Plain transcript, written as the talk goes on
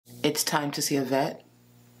It's time to see a vet?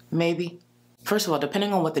 Maybe. First of all,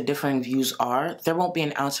 depending on what the differing views are, there won't be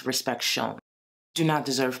an ounce of respect shown. Do not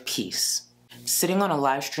deserve peace. Sitting on a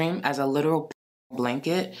live stream as a literal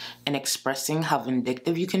blanket and expressing how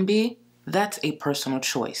vindictive you can be, that's a personal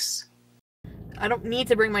choice. I don't need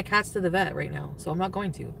to bring my cats to the vet right now, so I'm not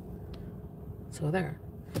going to. So there.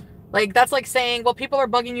 Like, that's like saying, well, people are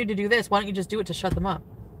bugging you to do this. Why don't you just do it to shut them up?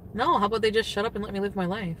 No, how about they just shut up and let me live my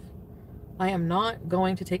life? I am not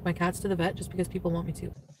going to take my cats to the vet just because people want me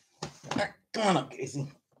to. Come on up,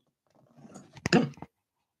 Casey. Come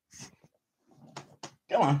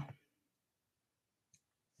on.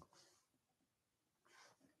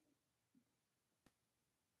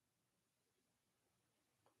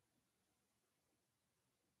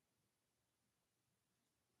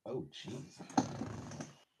 Oh, jeez.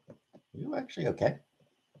 Are you actually okay?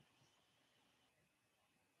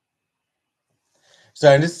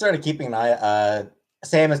 So I just started keeping an eye.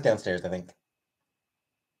 Sam is downstairs, I think.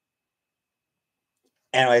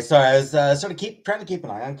 Anyway, so I was sort of trying to keep an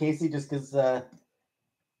eye on Casey just because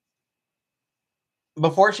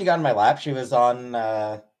before she got in my lap, she was on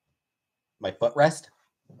my footrest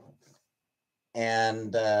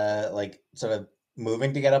and like sort of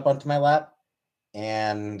moving to get up onto my lap,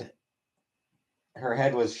 and her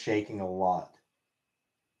head was shaking a lot.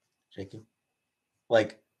 Shaking,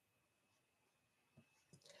 like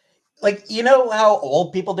you know how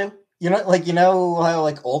old people do. You know how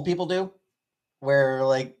like old people do, where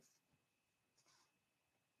like.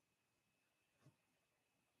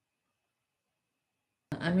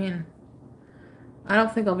 I mean, I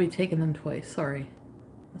don't think I'll be taking them twice. Sorry.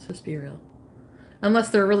 Let's just be real. Unless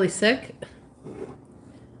they're really sick.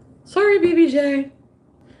 Sorry, BBJ.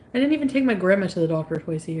 I didn't even take my grandma to the doctor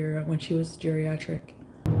twice a year when she was geriatric.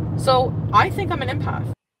 So, I think I'm an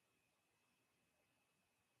empath.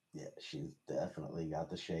 Yeah, she's definitely got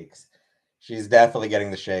the shakes. She's definitely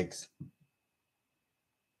getting the shakes.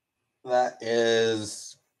 That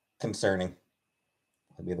is concerning.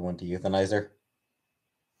 I'd be the one to euthanize her.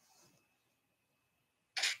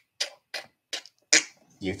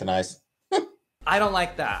 Euthanize. I don't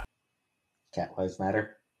like that. Cat lives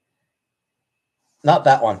matter. Not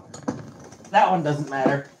that one. That one doesn't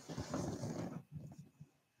matter.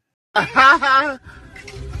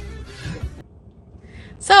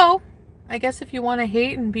 So, I guess if you want to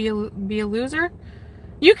hate and be a loser,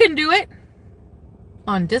 you can do it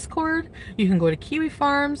on Discord. You can go to Kiwi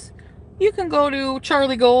Farms. You can go to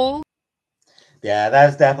Charlie Gold. Yeah,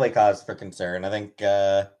 that's definitely cause for concern. I think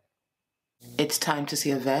It's time to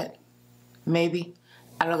see a vet? Maybe.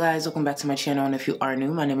 Hello guys, welcome back to my channel, and if you are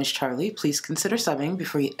new, my name is Charlie. Please consider subbing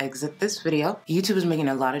before you exit this video. YouTube is making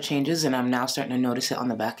a lot of changes and I'm now starting to notice it on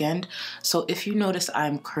the back end. So if you notice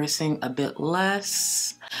I'm cursing a bit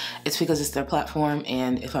less, it's because it's their platform,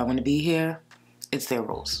 and if I want to be here, it's their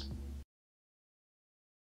rules.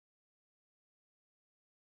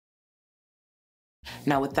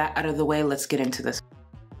 Now with that out of the way, let's get into this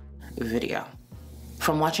video.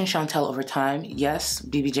 From watching Chantal over time, yes,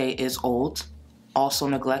 BBJ is old, also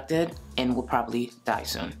neglected, and will probably die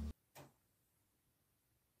soon.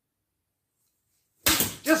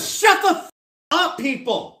 Just shut the up,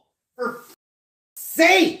 people! For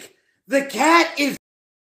sake! The cat is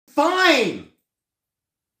fine!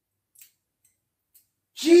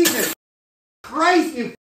 Jesus Christ,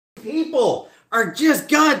 you people are just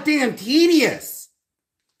goddamn tedious!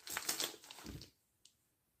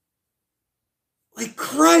 Like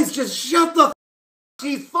Christ, just shut the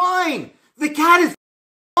She's fine! The cat is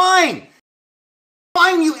fine!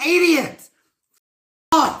 Fine, you idiot!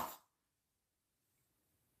 Off!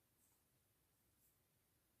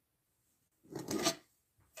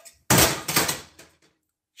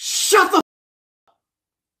 Shut the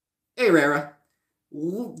Hey, Rara.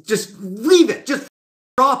 Just leave it. Just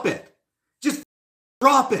drop it. Just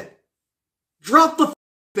drop it. Drop the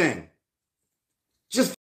thing.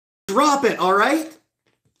 Just drop it, alright?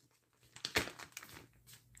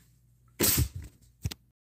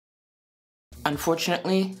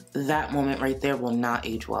 Unfortunately, that moment right there will not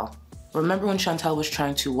age well. Remember when Chantal was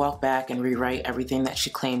trying to walk back and rewrite everything that she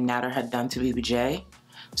claimed Natter had done to BBJ?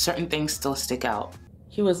 Certain things still stick out.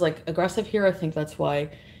 He was like aggressive here. I think that's why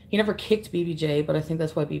he never kicked BBJ, but I think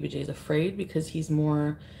that's why BBJ is afraid, because he's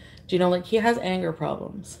more, you know, like he has anger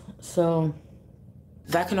problems. So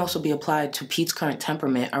that can also be applied to Pete's current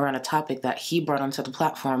temperament around a topic that he brought onto the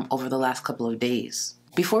platform over the last couple of days.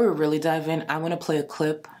 Before we really dive in, I want to play a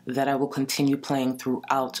clip that I will continue playing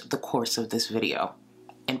throughout the course of this video,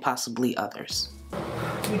 and possibly others.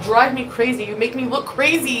 You drive me crazy. You make me look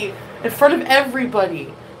crazy in front of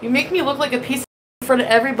everybody. You make me look like a piece of in front of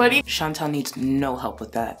everybody. Chantal needs no help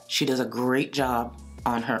with that. She does a great job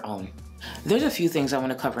on her own. There's a few things I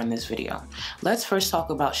want to cover in this video. Let's first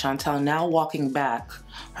talk about Chantal now walking back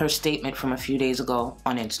her statement from a few days ago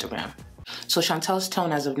on Instagram. So Chantal's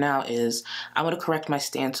tone as of now is, I want to correct my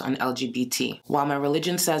stance on LGBT. While my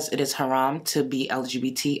religion says it is haram to be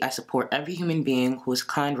LGBT, I support every human being who is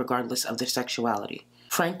kind regardless of their sexuality.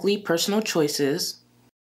 Frankly, personal choices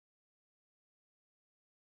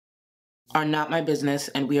are not my business,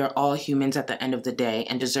 and we are all humans at the end of the day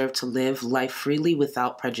and deserve to live life freely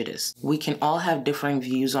without prejudice. We can all have differing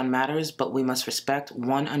views on matters, but we must respect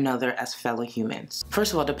one another as fellow humans.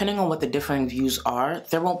 First of all, depending on what the differing views are,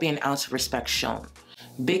 there won't be an ounce of respect shown.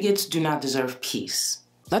 Bigots do not deserve peace.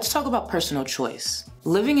 Let's talk about personal choice.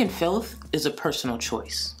 Living in filth is a personal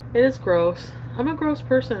choice. It is gross. I'm a gross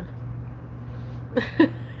person.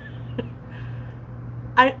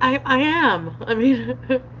 I am. I mean,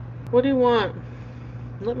 what do you want?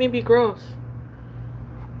 Let me be gross.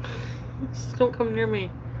 Just don't come near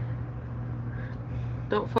me.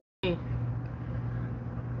 Don't fuck me.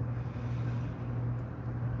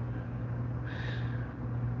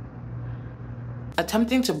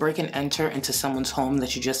 Attempting to break and enter into someone's home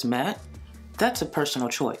that you just met, that's a personal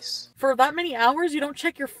choice. For that many hours, you don't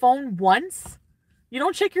check your phone once? You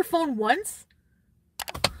don't check your phone once?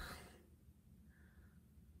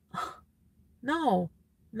 No.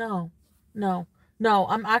 No. No. No.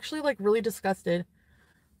 I'm actually like really disgusted.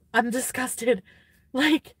 I'm disgusted.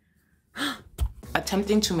 Like...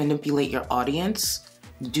 Attempting to manipulate your audience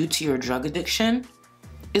due to your drug addiction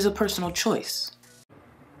is a personal choice.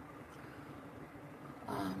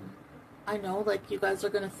 I know, like, you guys are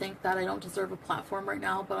gonna think that I don't deserve a platform right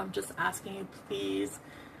now, but I'm just asking you, please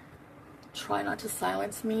try not to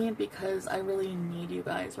silence me, because I really need you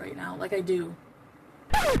guys right now. Like, I do.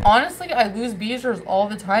 Honestly, I lose beezers all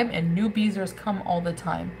the time, and new beezers come all the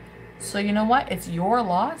time. So you know what? It's your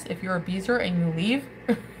loss if you're a beezer and you leave.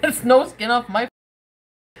 It's no skin off my...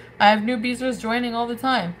 I have new beezers joining all the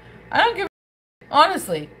time. I don't give a...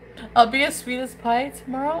 Honestly. I'll be as sweet as pie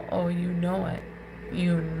tomorrow. Oh, you know it.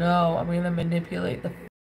 You know I'm gonna manipulate the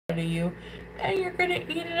out of you, and you're gonna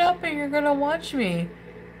eat it up, and you're gonna watch me.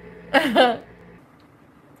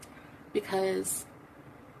 Because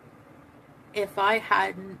if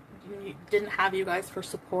I didn't have you guys for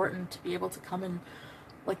support and to be able to come and,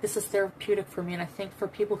 like, this is therapeutic for me, and I think for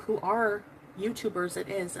people who are YouTubers it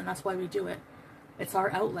is, and that's why we do it. It's our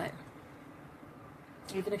outlet,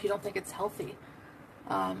 even if you don't think it's healthy.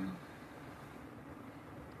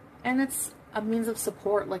 And it's a means of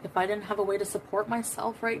support. Like, if I didn't have a way to support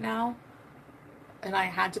myself right now, and I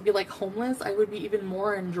had to be, like, homeless, I would be even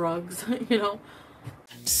more in drugs, you know?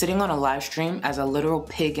 Sitting on a live stream as a literal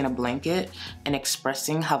pig in a blanket and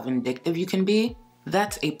expressing how vindictive you can be,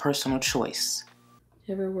 that's a personal choice.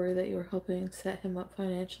 You ever worry that you were helping set him up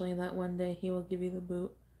financially and that one day he will give you the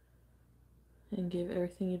boot and give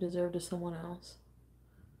everything you deserve to someone else?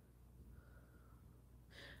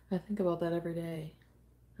 I think about that every day,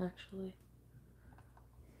 actually.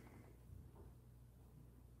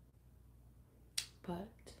 But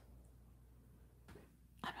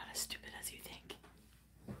I'm not as stupid as you think.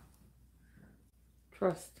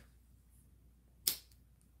 Trust.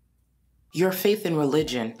 Your faith in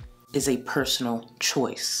religion is a personal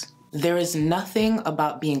choice. There is nothing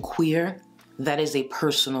about being queer that is a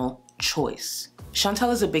personal choice.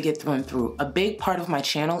 Chantal is a bigot through and through. A big part of my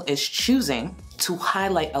channel is choosing to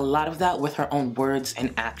highlight a lot of that with her own words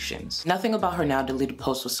and actions. Nothing about her now deleted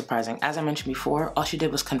post was surprising. As I mentioned before, all she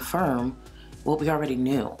did was confirm what we already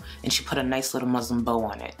knew, and she put a nice little Muslim bow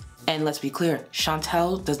on it. And let's be clear,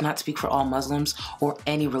 Chantal does not speak for all Muslims or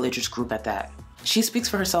any religious group at that. She speaks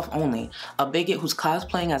for herself only, a bigot who's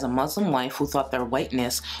cosplaying as a Muslim wife who thought their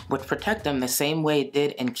whiteness would protect them the same way it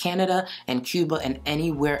did in Canada and Cuba and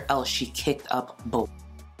anywhere else she kicked up both.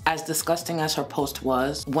 As disgusting as her post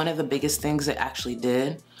was, one of the biggest things it actually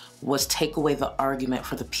did was take away the argument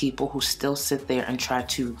for the people who still sit there and try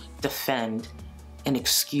to defend and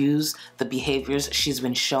excuse the behaviors she's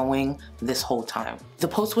been showing this whole time. The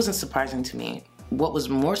post wasn't surprising to me. What was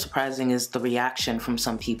more surprising is the reaction from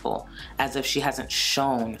some people, as if she hasn't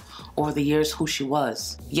shown over the years who she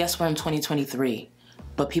was. Yes, we're in 2023,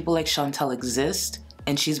 but people like Chantal exist,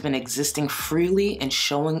 and she's been existing freely and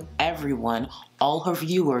showing everyone, all her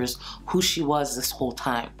viewers, who she was this whole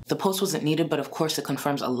time. The post wasn't needed, but of course it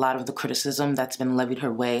confirms a lot of the criticism that's been levied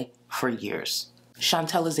her way for years.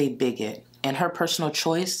 Chantal is a bigot, and her personal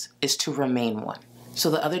choice is to remain one.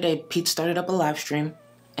 So the other day, Peetz started up a live stream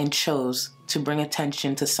and chose to bring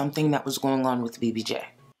attention to something that was going on with BBJ.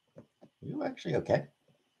 Are you actually okay?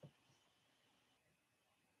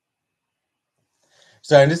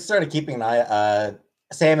 So I'm just sort of keeping an eye.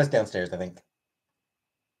 Sam is downstairs, I think.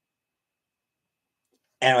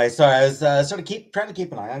 Anyway, so I was sort of trying to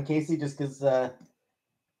keep an eye on Casey just because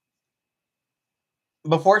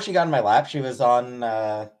before she got in my lap, she was on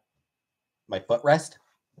my footrest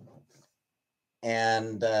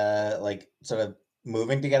and like sort of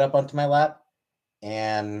moving to get up onto my lap.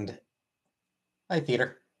 And I feed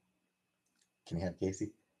her. Can you have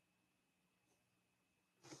Casey?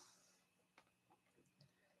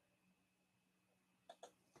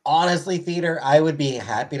 Honestly, feed her. I'd be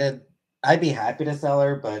happy to sell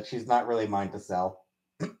her, but she's not really mine to sell.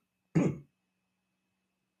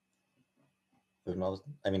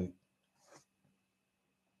 I mean,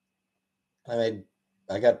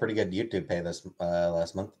 I got pretty good YouTube pay this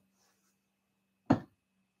last month.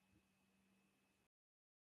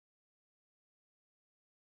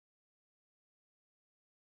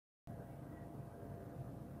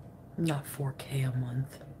 Not 4K a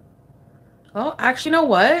month. Oh, actually, you know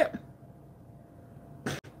what?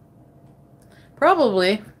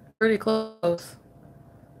 Probably. Pretty close.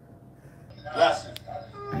 Classy.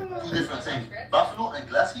 Two different things. Buffalo and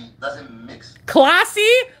classy doesn't mix. Classy?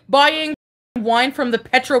 Buying wine from the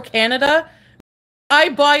Petro Canada? I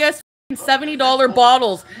buy us $70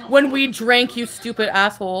 bottles when we drank, you stupid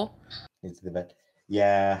asshole. Into the bed.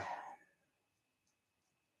 Yeah.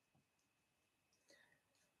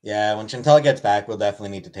 Yeah, when Chantal gets back, we'll definitely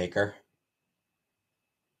need to take her.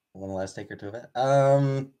 When will I take her to a vet?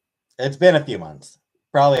 It's been a few months.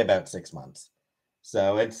 Probably about 6 months.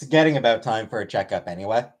 So it's getting about time for a checkup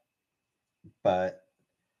anyway. But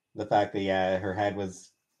the fact that, yeah, her head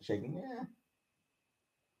was shaking, yeah.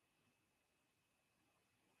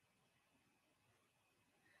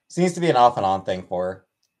 Seems to be an off and on thing for her.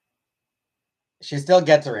 She still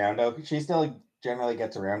gets around. She still generally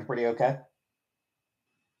gets around pretty okay.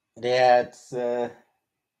 Yeah, it's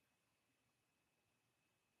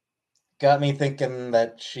got me thinking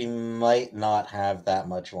that she might not have that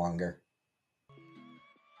much longer.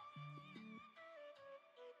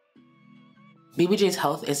 BBJ's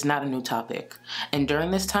health is not a new topic. And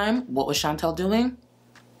during this time, what was Chantal doing?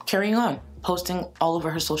 Carrying on, posting all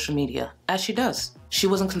over her social media, as she does. She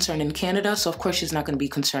wasn't concerned in Canada, so of course she's not going to be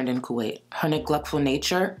concerned in Kuwait. Her neglectful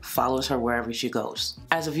nature follows her wherever she goes.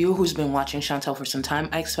 As a viewer who's been watching Chantal for some time,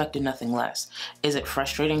 I expected nothing less. Is it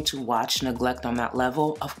frustrating to watch neglect on that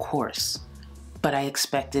level? Of course. But I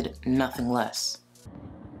expected nothing less.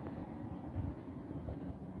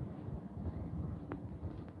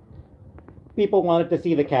 People wanted to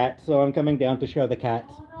see the cat, so I'm coming down to show the cat.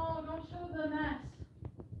 Oh no, don't show the mess.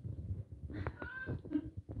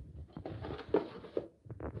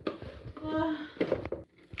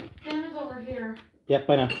 Sam is over here. Yep,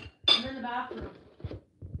 I know. I'm in the bathroom.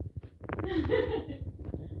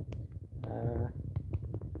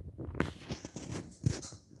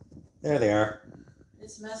 There they are.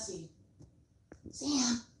 It's messy.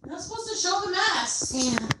 Sam, you're not supposed to show the mess.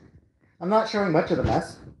 Sam. I'm not showing much of the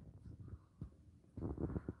mess.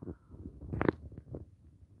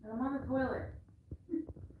 I'm on the toilet.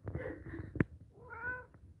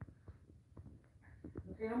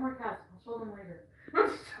 Okay, no more cats. I'll show them later.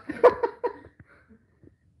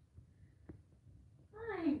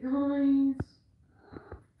 Hi, guys.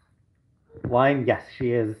 Wine, yes,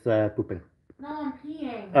 she is pooping. No, I'm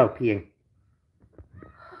peeing. Oh, peeing.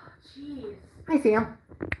 Jeez. Hi, Sam.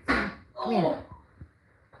 Come here.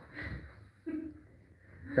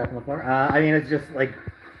 Crap on the floor. I mean, it's just like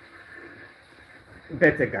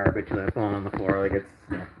bits of garbage that are falling on the floor. Like it's,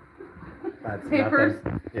 yeah, that's Papers.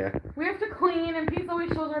 nothing. Yeah. We have to clean, and Pete's always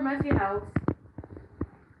shows our messy house.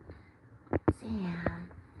 Sam.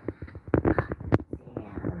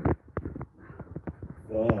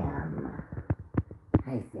 Sam.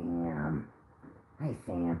 Hi, Sam. Hi,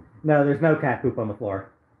 Sam. No, there's no cat poop on the floor.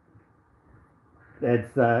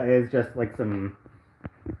 It's just like some.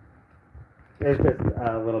 It's just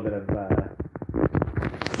a little bit of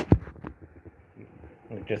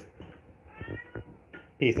just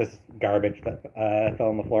pieces of garbage that fell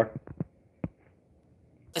on the floor.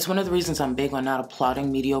 It's one of the reasons I'm big on not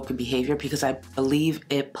applauding mediocre behavior, because I believe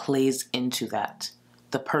it plays into that.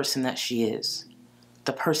 The person that she is.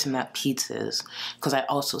 The person that Peetz is. Because I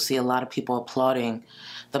also see a lot of people applauding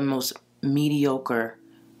the most mediocre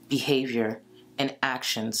behavior and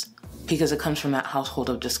actions because it comes from that household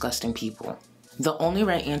of disgusting people. The only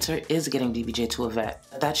right answer is getting BBJ to a vet.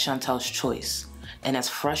 That's Chantal's choice. And as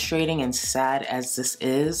frustrating and sad as this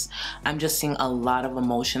is, I'm just seeing a lot of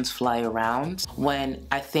emotions fly around when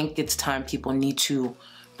I think it's time people need to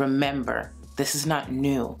remember This is not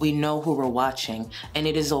new. We know who we're watching, and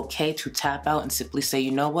it is okay to tap out and simply say,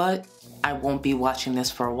 you know what? I won't be watching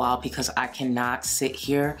this for a while because I cannot sit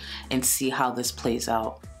here and see how this plays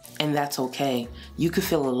out. And that's okay. You could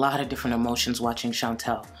feel a lot of different emotions watching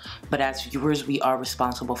Chantal, but as viewers, we are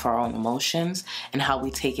responsible for our own emotions and how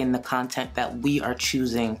we take in the content that we are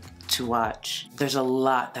choosing to watch. There's a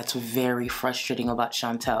lot that's very frustrating about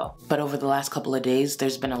Chantal, but over the last couple of days,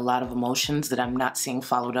 there's been a lot of emotions that I'm not seeing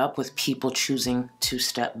followed up with people choosing to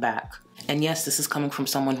step back. And yes, this is coming from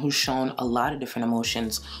someone who's shown a lot of different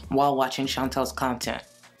emotions while watching Chantal's content.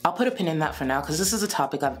 I'll put a pin in that for now because this is a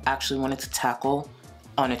topic I've actually wanted to tackle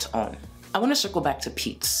on its own. I want to circle back to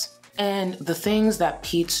peetz and the things that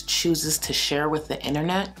peetz chooses to share with the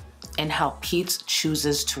internet and how peetz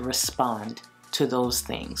chooses to respond to those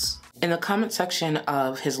things. In the comment section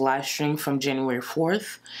of his live stream from January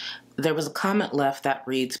 4th, there was a comment left that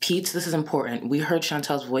reads, "Peetz, this is important. We heard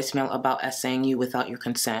Chantal's voicemail about essaying you without your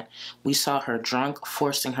consent. We saw her drunk,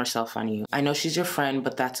 forcing herself on you. I know she's your friend,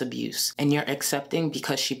 but that's abuse. And you're accepting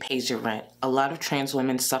because she pays your rent. A lot of trans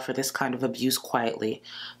women suffer this kind of abuse quietly.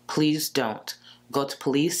 Please don't. Go to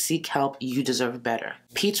police, seek help, you deserve better."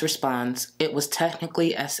 Peetz responds, "It was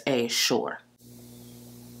technically SA, sure.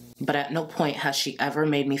 But at no point has she ever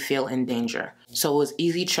made me feel in danger. So it was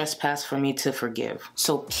easy trespass for me to forgive."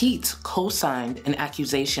 So Peetz co-signed an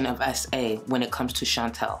accusation of SA when it comes to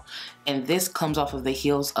Chantal. And this comes off of the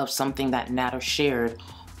heels of something that Natter shared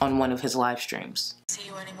on one of his live streams. See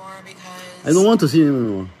you anymore because I don't want to see him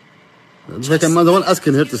anymore. It's like I'm the one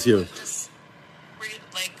asking her to see her. just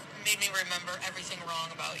like made me remember everything wrong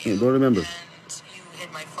about I you. don't remember. And you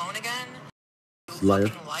hid my phone again. Liar.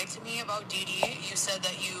 You lied to me about Dee Dee. You said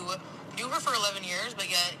that you knew her for 11 years, but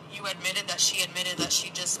yet you admitted that she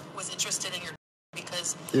just was interested in your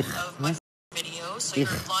because of my video. So you're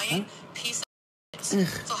a lying piece of shit.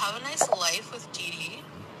 So have a nice life with Dee Dee.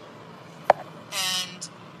 And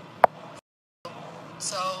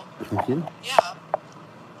so, Thank you. yeah,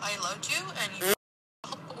 I loved you, and you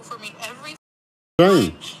over me every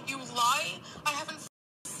Trying. you lie. I haven't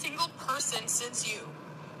a single person since you,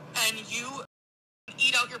 and you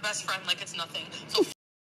eat out your best friend like it's nothing. So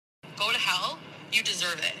go to hell. You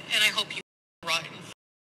deserve it, and I hope you rot.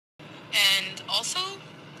 And also,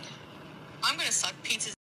 I'm gonna suck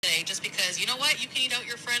pizzas today just because you know what? You can eat out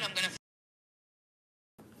your friend. I'm gonna.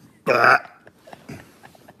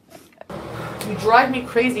 You drive me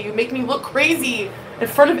crazy. You make me look crazy in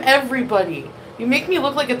front of everybody. You make me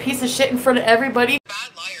look like a piece of shit in front of everybody.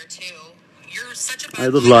 Bad liar too. You're such a bad I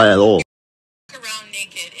don't liar. lie at all. You walk around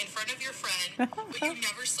naked in front of your friend, but you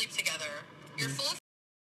never sleep together. You're full of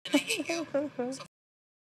and I hate you. So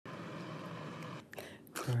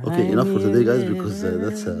Okay, enough for today, guys, because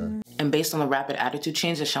that's And based on the rapid attitude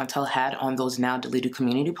change that Chantal had on those now deleted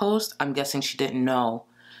community posts, I'm guessing she didn't know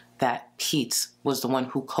that Peetz was the one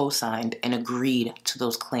who co-signed and agreed to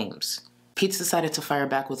those claims. Peetz decided to fire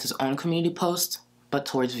back with his own community post, but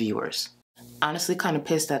towards viewers. Honestly kind of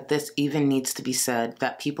pissed that this even needs to be said,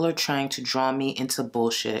 that people are trying to draw me into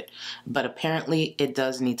bullshit, but apparently it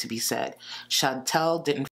does need to be said. Chantal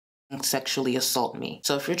didn't sexually assault me.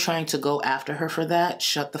 So if you're trying to go after her for that,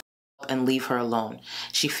 shut the up and leave her alone.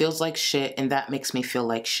 She feels like shit and that makes me feel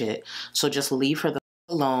like shit. So just leave her the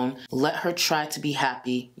alone. Let her try to be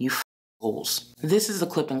happy, you fools. This is the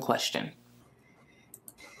clip in question.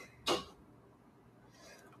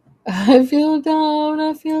 I feel down,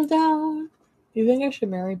 I feel down. You think I should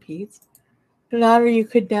marry Peetz? Natter, you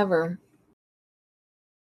could never.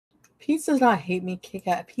 Peetz does not hate me, Kit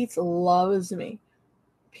Kat. Peetz loves me.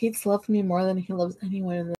 Peetz loves me more than he loves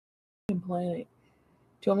anyone in the planet.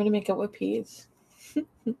 Do you want me to make up with Peetz?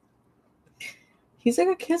 He's like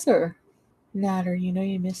a kisser. Natter, you know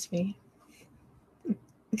you miss me.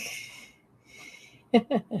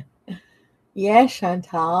 Yeah,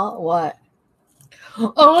 Chantal, what?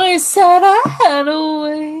 Oh, I said I had a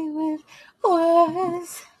way with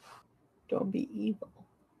words. Don't be evil.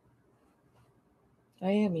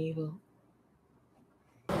 I am evil.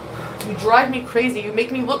 You drive me crazy. You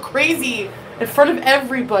make me look crazy in front of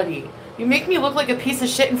everybody. You make me look like a piece of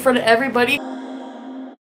shit in front of everybody.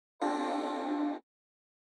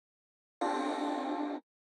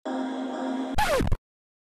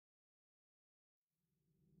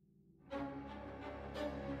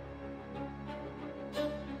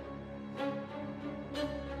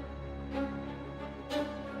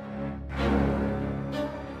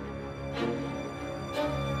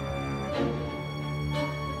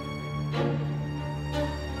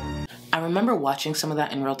 I remember watching some of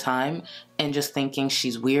that in real time and just thinking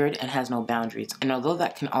she's weird and has no boundaries. And although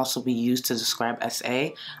that can also be used to describe SA,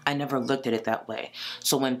 I never looked at it that way.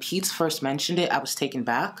 So when Peetz first mentioned it, I was taken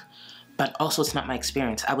back. But also, it's not my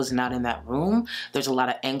experience. I was not in that room. There's a lot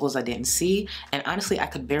of angles I didn't see. And honestly, I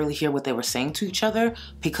could barely hear what they were saying to each other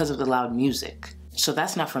because of the loud music. So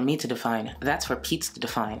that's not for me to define. That's for Peetz to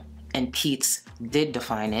define. And Peetz did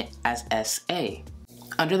define it as SA.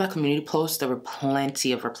 Under that community post, there were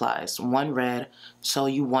plenty of replies. One read, "So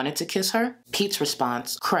you wanted to kiss her?" Peetz'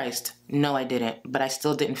 response, "Christ, no I didn't, but I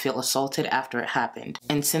still didn't feel assaulted after it happened.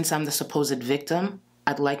 And since I'm the supposed victim,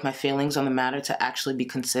 I'd like my feelings on the matter to actually be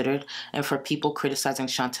considered and for people criticizing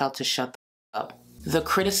Chantal to shut the up." The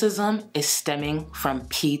criticism is stemming from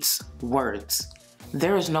Peetz' words.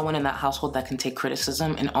 There is no one in that household that can take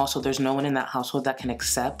criticism, and also there's no one in that household that can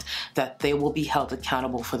accept that they will be held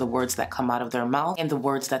accountable for the words that come out of their mouth and the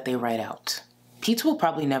words that they write out. Peetz will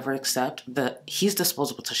probably never accept that he's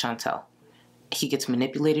disposable to Chantal. He gets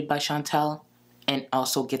manipulated by Chantal and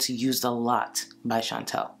also gets used a lot by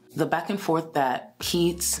Chantal. The back and forth that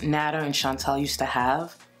Peetz, Nader, and Chantal used to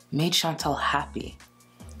have made Chantal happy,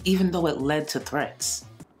 even though it led to threats.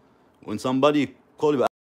 When somebody call you,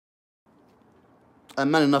 I'm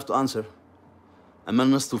man enough to answer. I'm man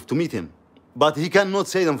enough to meet him. But he cannot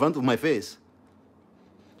say it in front of my face.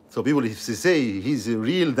 So people, if they say he's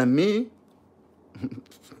real than me,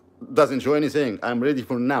 doesn't show anything. I'm ready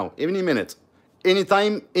for now, any minute,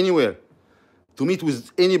 anytime, anywhere, to meet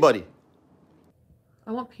with anybody.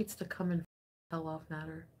 I want Peetz to come and hell off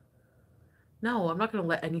Nader. No, I'm not going to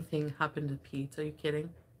let anything happen to Peetz. Are you kidding?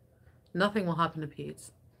 Nothing will happen to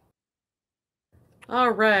Peetz.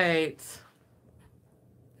 All right.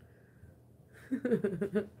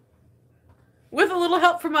 With a little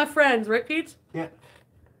help from my friends, right, Peetz? Yeah.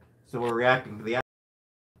 So we're reacting to the...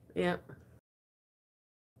 Yeah.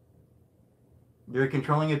 You're a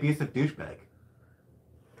controlling, abusive douchebag.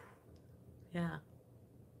 Yeah.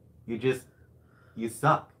 You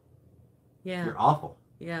suck. Yeah. You're awful.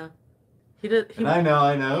 Yeah. And I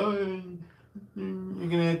know. You're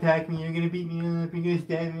gonna attack me, you're gonna beat me up, you're gonna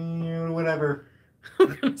stab me, or whatever.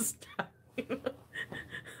 I'm gonna stab you.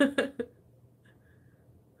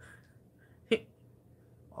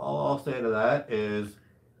 All I'll say to that is,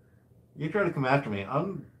 you try to come after me.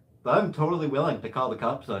 I'm totally willing to call the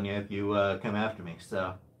cops on you if you come after me.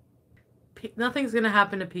 So nothing's gonna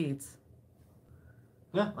happen to Peetz.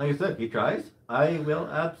 Yeah, like I said, if he tries, I will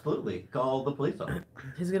absolutely call the police on him.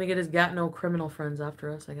 He's gonna get his got no criminal friends after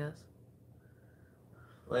us, I guess.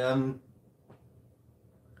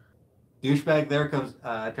 Douchebag there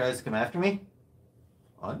tries to come after me.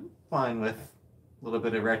 I'm fine with a little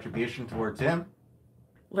bit of retribution towards him.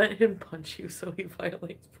 Let him punch you so he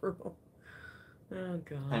violates parole. Oh,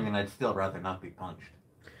 God. I mean, I'd still rather not be punched.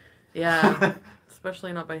 Yeah,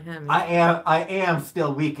 especially not by him. I am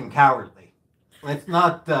still weak and cowardly. Let's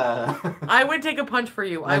not... I would take a punch for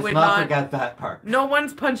you. I would not forget that part. No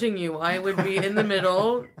one's punching you. I would be in the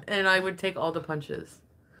middle, and I would take all the punches.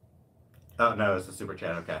 Oh, no, it's a super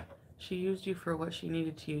chat, okay. She used you for what she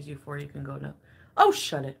needed to use you for. You can go now. Oh,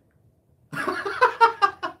 shut it.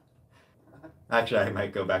 Actually, I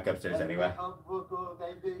might go back upstairs anyway.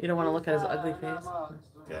 You don't want to look at his ugly face?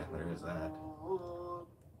 Yeah, there is that.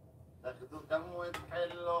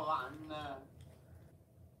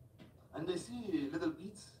 And I see little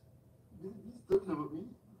Peetz. Little Peetz talking about me.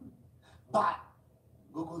 Bah!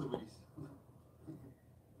 Go call the police.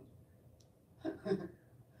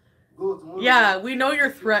 Go tomorrow. Yeah, we know you're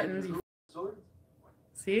threatened.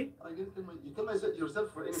 See? You kill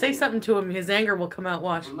yourself for anything. Say something to him. His anger will come out.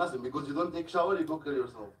 Watch. For nothing, because you don't take shower, you go kill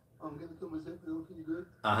yourself. I'm gonna kill myself. I don't feel good.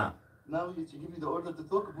 Uh-huh. Now you give me the order to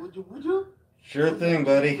talk. Would you? Sure thing,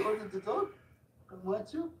 buddy. The order to talk? Come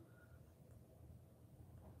watch you.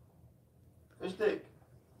 Fish stick.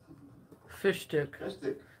 Fish stick. Fish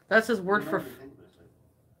stick. That's his word for...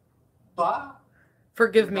 Bah?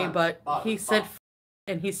 Forgive me, but he said...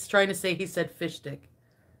 And he's trying to say he said fish stick.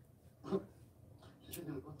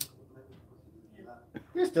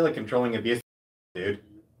 You're still a controlling abusive dude.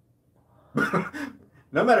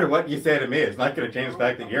 No matter what you say to me, it's not going to change the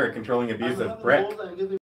fact that you're a controlling abusive prick.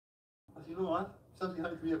 You know what? Something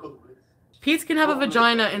happened to me. I called the police. Peetz can have a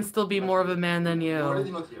vagina and still be more of a man than you.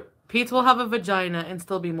 Already not here. Peetz will have a vagina and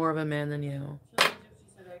still be more of a man than you.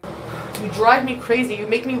 You drive me crazy. You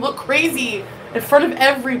make me look crazy in front of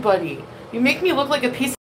everybody. You make me look like a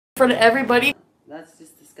piece of in front of everybody. That's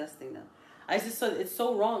just disgusting now. I just saw it's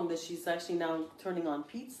so wrong that she's actually now turning on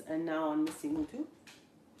Peetz and now on Missy Moo too.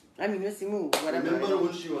 I mean Missy Moo, whatever. Remember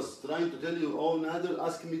when she was trying to tell you, oh, Nader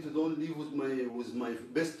asked me to don't live with my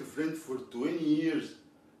best friend for 20 years.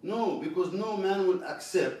 No, because no man will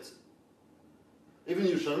accept. Even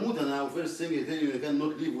your sharmuta now, first thing you tell you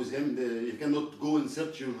cannot live with him, you cannot go and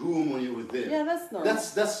search your room when you were there. Yeah, that's normal.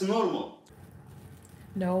 That's normal.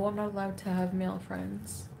 No, I'm not allowed to have male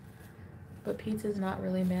friends. But Peetz is not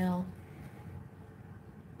really male.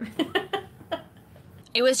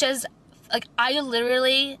 It was just, like, I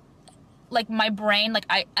literally, like, my brain, like,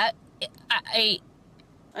 I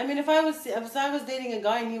mean, if I was dating a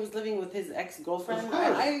guy and he was living with his ex-girlfriend,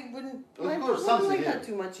 I wouldn't like that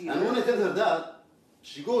too much either. And when I tell her that,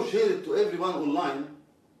 she go share it to everyone online.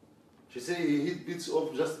 She say he hit Peetz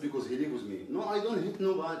off just because he live with me. No, I don't hit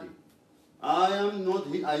nobody. I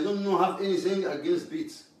don't have anything against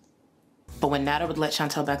Peetz. But when Nader would let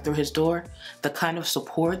Chantal back through his door, the kind of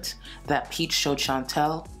support that Peetz showed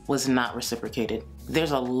Chantal was not reciprocated.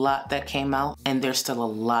 There's a lot that came out, and there's still a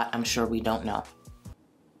lot I'm sure we don't know.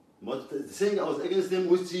 But the thing I was against him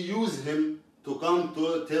was to use him to come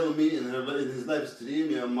to tell me in his live stream,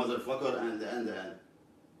 you motherfucker,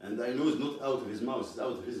 and I know it's not out of his mouth, it's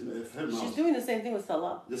out of her mouth. She's doing the same thing with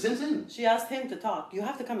Salah. The same thing. She asked him to talk. You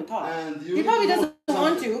have to come and talk. And he probably doesn't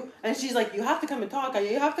want to, and she's like, you have to come and talk.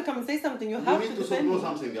 You have to come and say something. You have to defend me. Know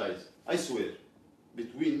something, guys. I swear,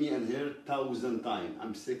 between me and her, 1,000 times,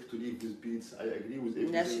 I'm sick to leave this Peetz. I agree with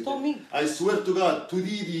everything. Yeah, she told me. I swear to God, to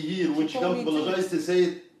Didi here, when she come to apologize, to say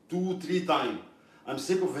it 2-3 times. I'm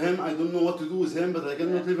sick of him. I don't know what to do with him, but I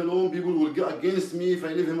cannot live alone. People will go against me if I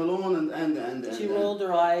leave him alone. And she rolled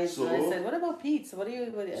her eyes. So, and I said, "What about Peetz? What do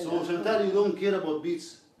you?" So Chantal, you don't care about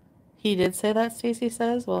Peetz. He did say that, Stacey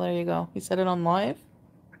says. Well, there you go. He said it on live.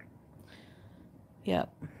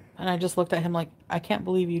 Yep. And I just looked at him like, I can't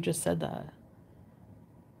believe you just said that.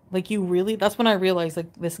 Like, you really? That's when I realized,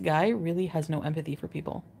 like, this guy really has no empathy for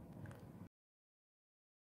people.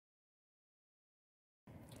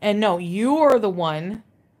 And no, you are the one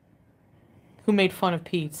who made fun of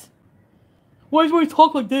Peetz. Why do I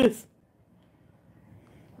talk like this?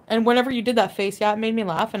 And whenever you did that face, yeah, it made me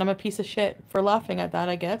laugh, and I'm a piece of shit for laughing at that,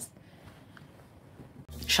 I guess.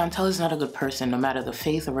 Chantal is not a good person, no matter the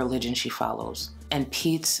faith or religion she follows. And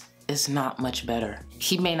Peetz is not much better.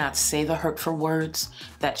 He may not say the hurtful words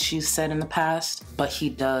that she's said in the past, but he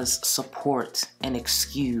does support and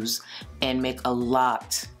excuse and make a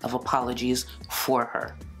lot of apologies for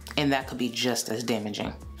her. And that could be just as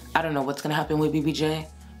damaging. I don't know what's gonna happen with BBJ,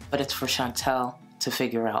 but it's for Chantal to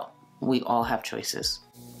figure out. We all have choices.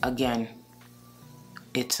 Again,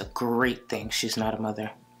 it's a great thing she's not a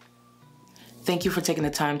mother. Thank you for taking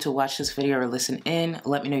the time to watch this video or listen in.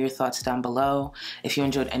 Let me know your thoughts down below. If you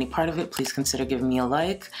enjoyed any part of it, please consider giving me a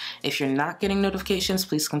like. If you're not getting notifications,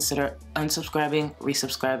 please consider unsubscribing,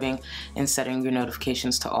 resubscribing, and setting your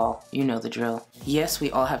notifications to all. You know the drill. Yes,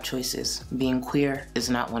 we all have choices. Being queer is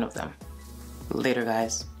not one of them. Later,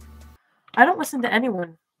 guys. I don't listen to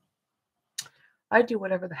anyone. I do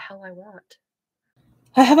whatever the hell I want.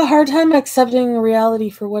 I have a hard time accepting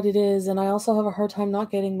reality for what it is, and I also have a hard time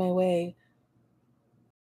not getting my way.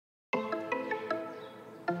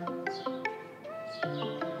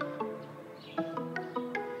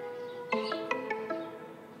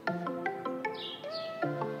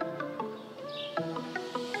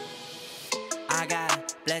 I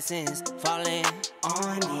got blessings falling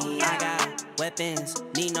on me. I got weapons,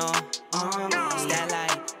 need no army. Stat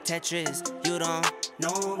like Tetris, you don't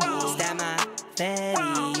know me. Stat my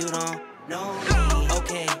fatty, you don't know me.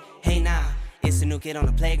 Okay, hey now, it's a new kid on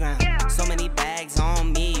the playground. So many bags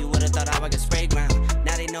on me, you would've thought I would get spray ground.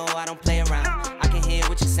 Now they know I don't play around. I can hear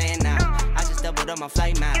what you're saying now. I just doubled up my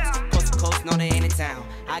flight miles. Coast to coast, no they ain't in town.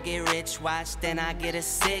 I get rich, watch, then I get a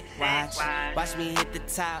sick watch. Watch me hit the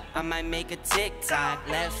top, I might make a TikTok.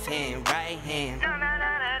 Left hand, right hand.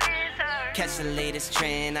 Catch the latest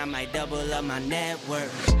trend, I might double up my net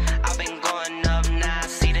worth. I've been going up, now I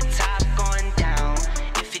see the top going down.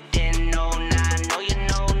 If you didn't know, now I know you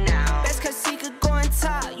know now. Best cause he could go on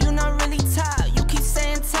top, you not really top. You keep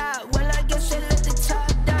saying top, well I guess you let the top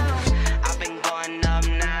down. I've been going up,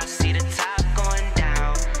 now I see the top going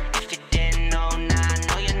down. If you didn't know, now I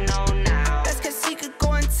know you know now. Best cause he could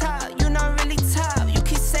go on top, you not really top. You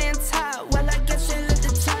keep saying top, well I guess you let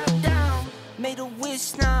the top down. Made a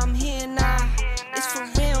wish, now I'm here now.